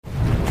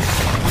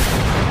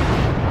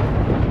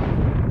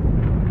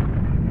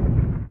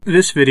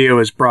This video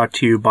is brought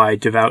to you by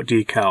Devout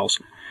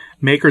Decals,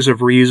 makers of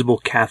reusable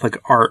Catholic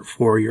art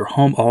for your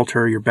home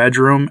altar, your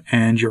bedroom,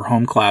 and your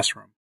home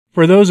classroom.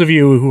 For those of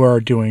you who are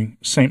doing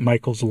St.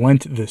 Michael's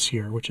Lent this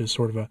year, which is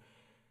sort of a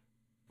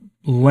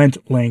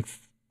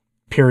Lent-length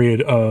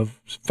period of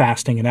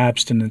fasting and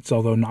abstinence,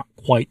 although not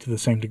quite to the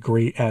same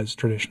degree as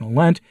traditional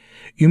Lent,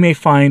 you may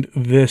find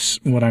this,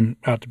 what I'm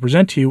about to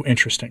present to you,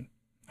 interesting.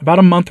 About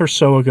a month or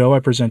so ago, I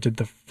presented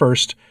the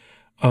first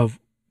of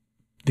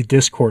the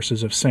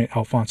discourses of St.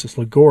 Alphonsus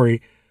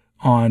Liguori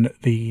on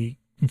the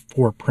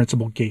four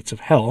principal gates of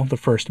hell, the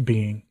first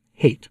being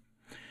hate.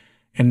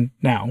 And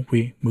now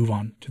we move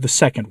on to the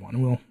second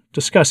one. We'll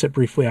discuss it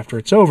briefly after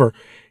it's over.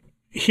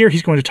 Here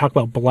he's going to talk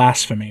about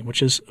blasphemy,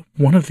 which is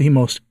one of the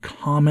most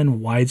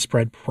common,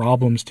 widespread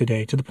problems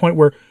today, to the point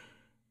where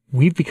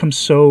we've become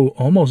so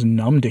almost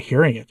numb to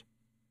hearing it.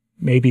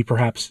 Maybe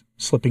perhaps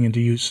slipping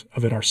into use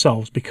of it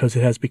ourselves because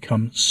it has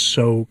become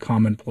so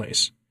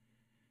commonplace.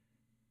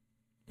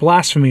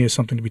 Blasphemy is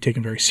something to be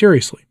taken very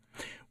seriously.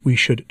 We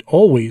should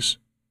always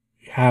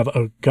have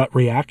a gut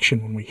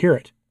reaction when we hear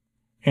it,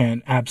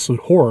 and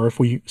absolute horror if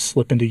we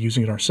slip into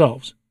using it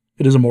ourselves.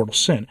 It is a mortal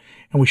sin,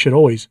 and we should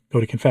always go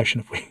to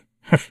confession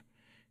if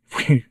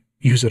we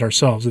use it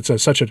ourselves.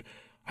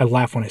 I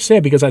laugh when I say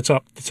it because it's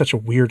such a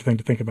weird thing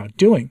to think about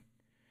doing.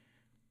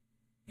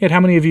 Yet how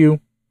many of you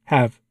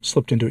have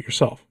slipped into it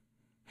yourself?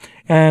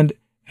 And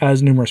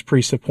as numerous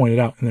priests have pointed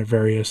out in their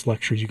various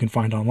lectures you can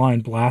find online,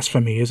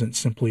 blasphemy isn't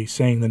simply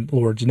saying the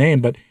Lord's name,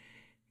 but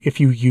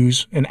if you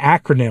use an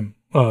acronym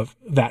of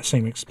that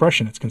same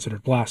expression, it's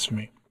considered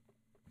blasphemy.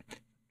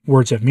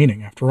 Words have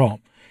meaning, after all,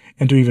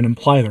 and to even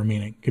imply their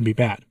meaning can be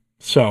bad.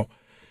 So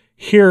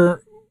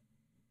here,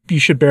 you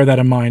should bear that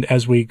in mind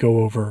as we go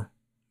over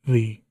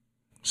the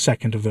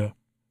second of the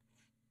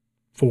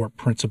four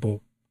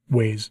principal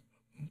ways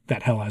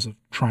that hell has of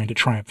trying to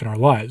triumph in our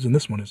lives, and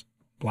this one is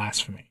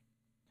blasphemy.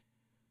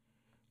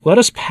 Let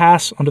us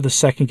pass unto the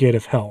second gate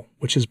of hell,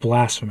 which is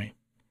blasphemy.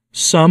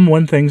 Some,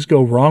 when things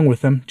go wrong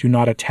with them, do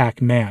not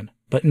attack man,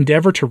 but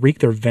endeavor to wreak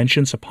their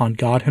vengeance upon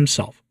God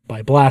himself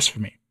by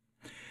blasphemy.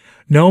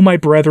 Know, my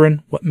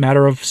brethren, what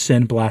matter of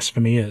sin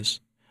blasphemy is.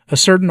 A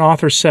certain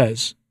author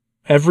says,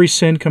 every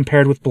sin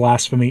compared with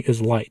blasphemy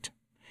is light.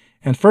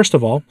 And first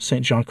of all,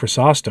 St. John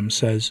Chrysostom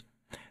says,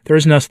 there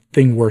is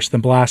nothing worse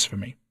than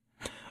blasphemy.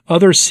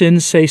 Other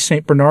sins, say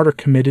St. Bernard, are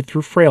committed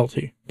through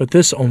frailty, but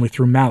this only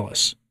through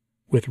malice.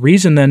 With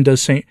reason, then,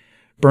 does St.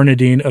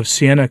 Bernardine of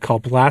Siena call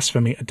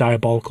blasphemy a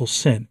diabolical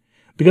sin,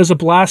 because a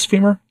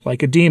blasphemer,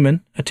 like a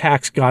demon,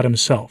 attacks God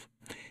himself.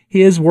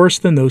 He is worse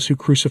than those who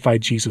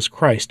crucified Jesus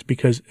Christ,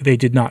 because they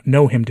did not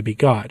know him to be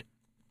God.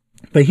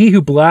 But he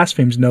who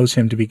blasphemes knows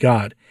him to be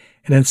God,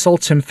 and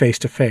insults him face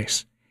to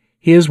face.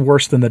 He is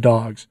worse than the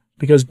dogs,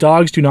 because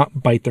dogs do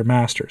not bite their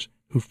masters,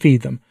 who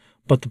feed them,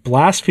 but the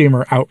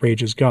blasphemer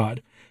outrages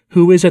God,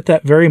 who is at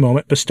that very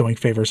moment bestowing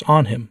favors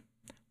on him.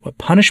 What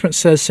punishment,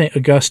 says St.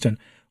 Augustine,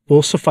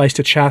 will suffice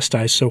to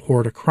chastise so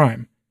horrid a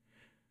crime?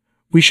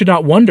 We should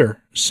not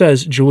wonder,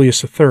 says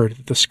Julius III,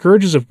 that the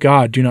scourges of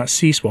God do not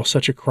cease while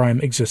such a crime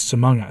exists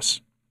among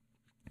us.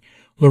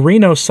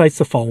 Lorino cites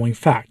the following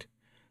fact.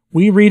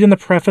 We read in the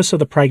preface of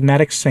the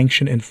Pragmatic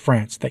Sanction in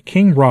France that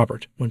King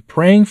Robert, when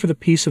praying for the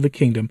peace of the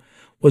kingdom,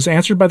 was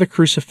answered by the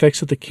crucifix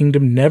that the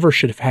kingdom never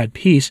should have had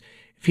peace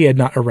if he had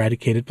not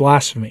eradicated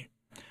blasphemy.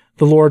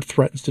 The Lord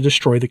threatens to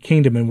destroy the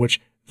kingdom in which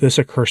this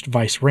accursed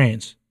vice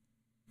reigns.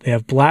 They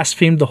have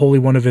blasphemed the Holy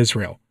One of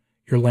Israel.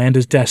 Your land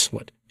is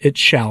desolate. It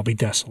shall be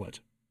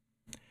desolate.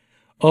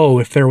 Oh,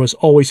 if there was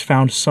always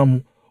found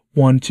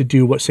someone to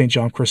do what St.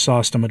 John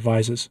Chrysostom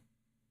advises.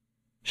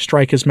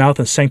 Strike his mouth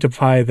and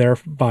sanctify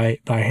thereby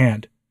thy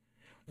hand.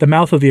 The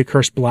mouth of the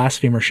accursed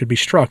blasphemer should be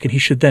struck, and he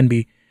should then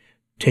be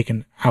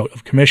taken out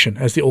of commission,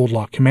 as the old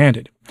law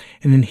commanded.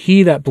 And then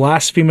he that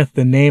blasphemeth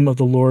the name of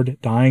the Lord,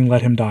 dying,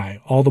 let him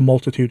die. All the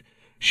multitude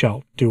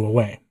shall do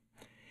away.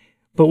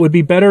 But it would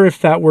be better if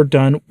that were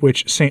done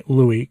which St.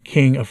 Louis,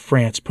 King of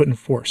France, put in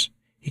force.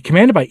 He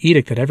commanded by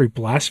edict that every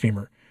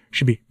blasphemer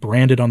should be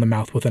branded on the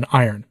mouth with an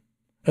iron.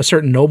 A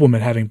certain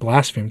nobleman having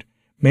blasphemed,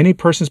 many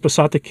persons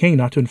besought the king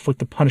not to inflict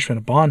the punishment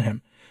upon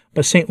him,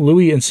 but St.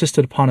 Louis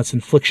insisted upon its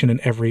infliction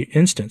in every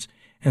instance,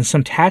 and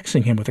some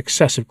taxing him with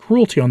excessive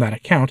cruelty on that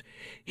account,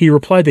 he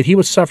replied that he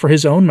would suffer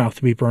his own mouth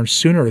to be burned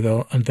sooner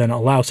than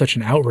allow such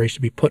an outrage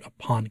to be put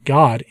upon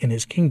God in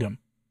his kingdom.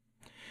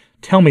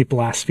 Tell me,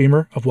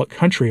 blasphemer, of what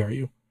country are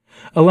you?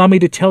 Allow me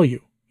to tell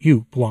you,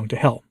 you belong to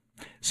hell.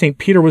 St.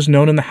 Peter was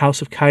known in the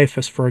house of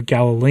Caiaphas for a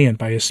Galilean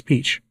by his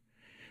speech.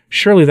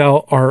 Surely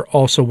thou art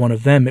also one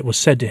of them, it was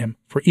said to him,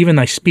 for even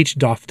thy speech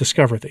doth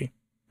discover thee.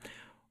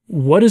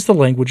 What is the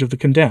language of the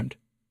condemned?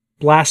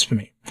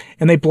 Blasphemy.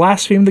 And they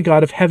blaspheme the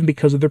God of heaven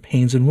because of their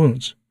pains and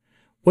wounds.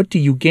 What do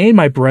you gain,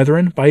 my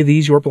brethren, by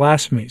these your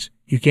blasphemies?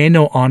 You gain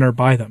no honor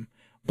by them.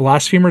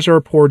 Blasphemers are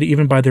abhorred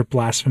even by their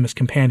blasphemous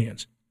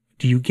companions.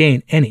 Do you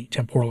gain any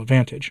temporal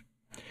advantage?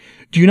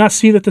 Do you not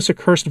see that this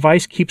accursed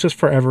vice keeps us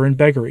forever in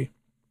beggary?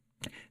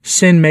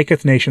 Sin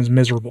maketh nations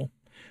miserable.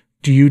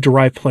 Do you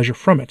derive pleasure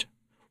from it?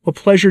 What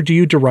pleasure do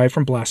you derive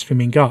from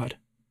blaspheming God?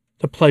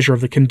 the pleasure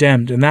of the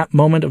condemned. In that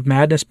moment of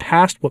madness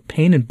past, what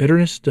pain and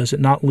bitterness does it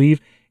not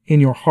leave in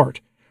your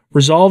heart?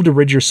 Resolve to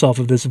rid yourself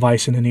of this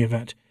vice in any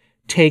event.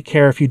 Take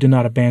care, if you do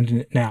not abandon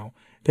it now,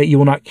 that you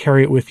will not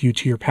carry it with you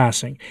to your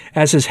passing,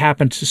 as has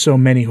happened to so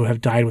many who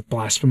have died with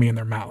blasphemy in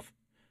their mouth.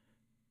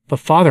 But,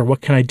 Father,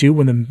 what can I do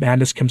when the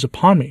madness comes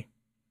upon me?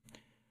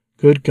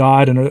 Good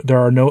God, and there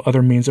are no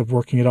other means of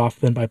working it off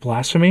than by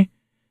blasphemy?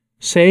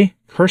 Say,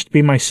 cursed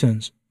be my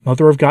sins.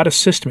 Mother of God,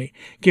 assist me.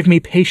 Give me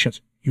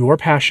patience. Your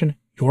passion,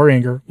 your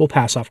anger will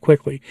pass off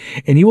quickly,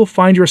 and you will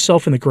find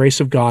yourself in the grace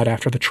of God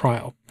after the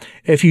trial.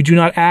 If you do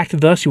not act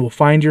thus, you will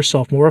find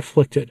yourself more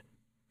afflicted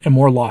and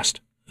more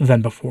lost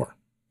than before.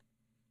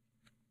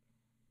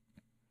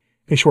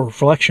 A short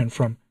reflection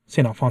from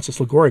St.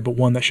 Alphonsus Liguori, but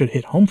one that should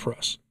hit home for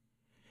us.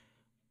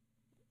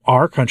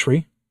 Our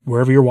country,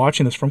 wherever you're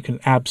watching this from, can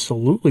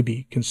absolutely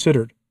be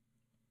considered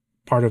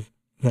part of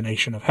the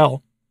nation of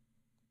hell.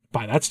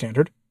 By that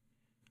standard,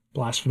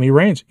 blasphemy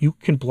reigns. You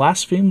can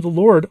blaspheme the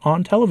Lord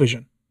on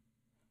television.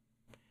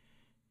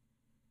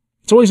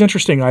 It's always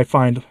interesting, I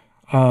find.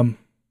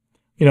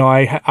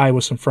 I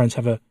with some friends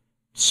have a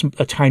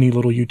tiny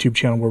little YouTube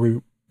channel where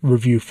we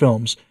review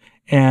films.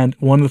 And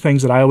one of the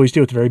things that I always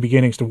do at the very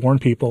beginning is to warn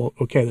people,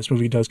 okay, this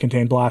movie does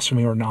contain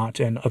blasphemy or not,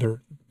 and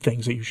other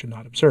things that you should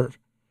not observe.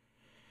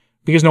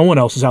 Because no one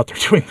else is out there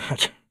doing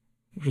that.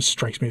 It just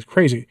strikes me as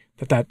crazy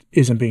that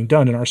isn't being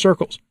done in our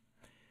circles.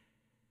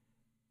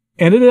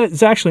 And it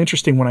is actually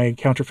interesting when I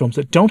encounter films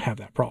that don't have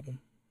that problem.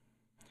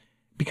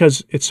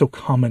 Because it's so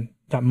common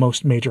that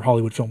most major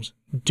Hollywood films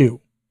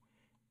do.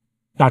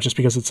 Not just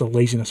because it's the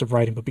laziness of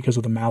writing, but because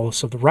of the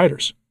malice of the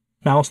writers.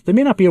 Malice they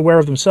may not be aware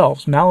of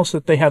themselves. Malice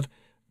that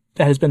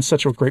has been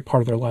such a great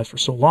part of their lives for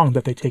so long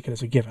that they take it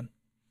as a given.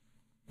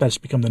 That has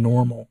become the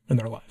normal in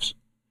their lives.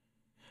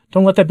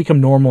 Don't let that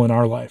become normal in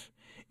our life.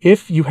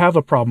 If you have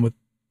a problem with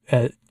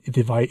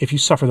if you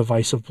suffer the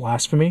vice of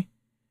blasphemy,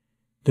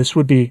 this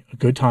would be a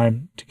good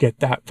time to get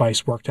that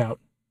vice worked out.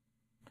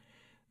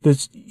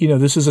 This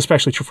is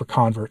especially true for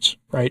converts,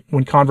 right?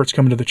 When converts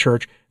come into the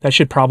church, that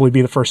should probably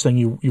be the first thing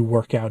you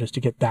work out, is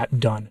to get that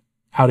done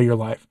out of your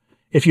life.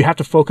 If you have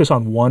to focus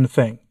on one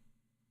thing,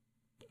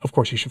 of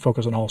course you should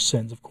focus on all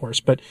sins, of course,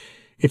 but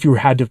if you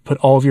had to put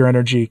all of your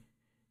energy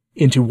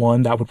into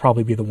one, that would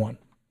probably be the one.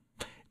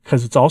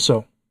 Because it's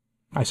also,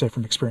 I say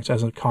from experience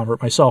as a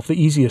convert myself,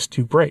 the easiest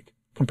to break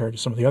compared to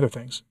some of the other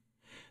things.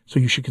 So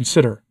you should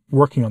consider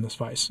working on this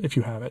vice if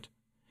you have it.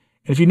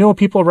 And if you know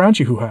people around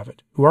you who have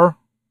it, who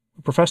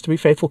profess to be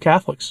faithful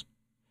Catholics,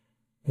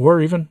 or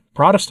even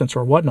Protestants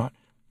or whatnot,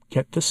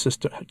 get this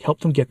system,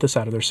 help them get this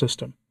out of their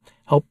system.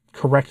 Help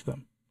correct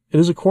them. It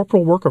is a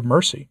corporal work of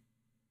mercy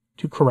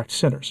to correct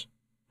sinners.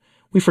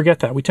 We forget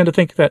that. We tend to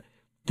think that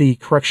the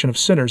correction of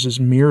sinners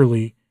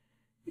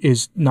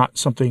is not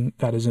something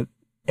that isn't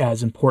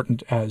as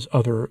important as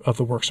other of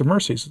the works of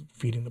mercies,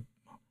 feeding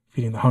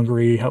the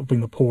hungry,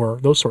 helping the poor,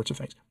 those sorts of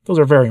things. Those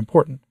are very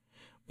important.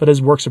 But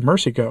as works of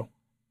mercy go,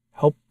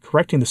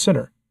 correcting the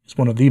sinner is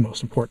one of the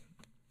most important.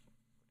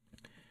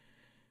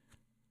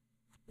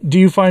 Do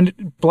you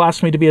find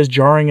blasphemy to be as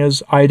jarring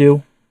as I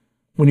do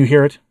when you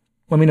hear it?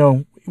 Let me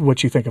know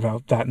what you think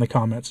about that in the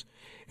comments.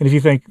 And if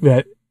you think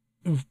that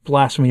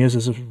blasphemy is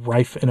as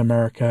rife in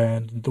America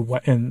and the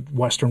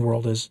Western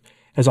world as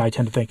I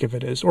tend to think of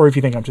it is, or if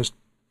you think I'm just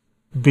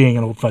being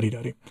an old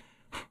fuddy-duddy,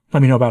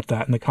 let me know about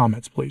that in the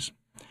comments, please.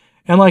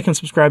 And like and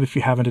subscribe if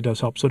you haven't, it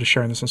does help. So does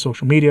sharing this on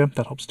social media,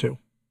 that helps too.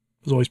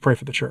 As always, pray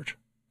for the church.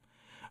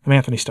 I'm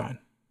Anthony Stein.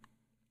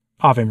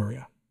 Ave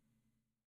Maria.